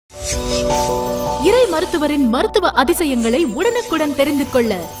இறை மருத்துவரின் மருத்துவ அதிசயங்களை உடனுக்குடன் தெரிந்து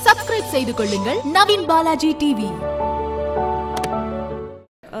கொள்ள சப்ஸ்கிரைப் செய்து கொள்ளுங்கள் நவீன் பாலாஜி டிவி.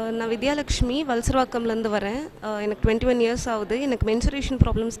 நான் வித்யாலக்ஷ்மி வல்சர்வாக்கம்லேருந்து வரேன். எனக்கு 21 இயர்ஸ் ஆகுது. எனக்கு மென்சுரேஷன்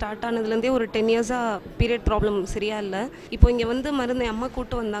ப்ராப்ளம் ஸ்டார்ட் ஆனதுலேருந்தே ஒரு 10 இயர்ஸாக பீரியட் ப்ராப்ளம் சரியா இல்லை. இப்போ இங்கே வந்து மருந்து என் அம்மா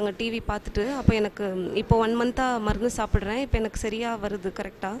கூட்டு வந்தாங்க டிவி பார்த்துட்டு. அப்போ எனக்கு இப்போ 1 மந்த்தாக மருந்து சாப்பிட்றேன். இப்போ எனக்கு சரியாக வருது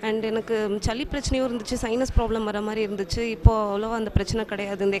கரெக்டாக. அண்ட் எனக்கு சளி பிரச்சனையும் இருந்துச்சு, சைனஸ் ப்ராப்ளம் வர மாதிரி இருந்துச்சு. இப்போ அவ்வளோவா அந்த பிரச்சனை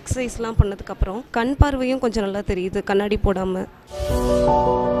கிடையாது. இந்த எக்ஸசைஸ்லாம் பண்ணதுக்கப்புறம் கண் பார்வையும் கொஞ்சம் நல்லா தெரியுது கண்ணாடி போடாமல்.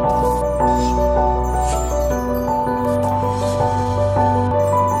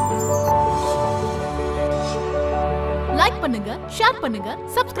 லைக் பண்ணுங்க, ஷேர் பண்ணுங்க,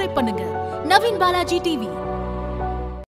 சப்ஸ்கிரைப் பண்ணுங்க. நவீன் பாலாஜி டிவி.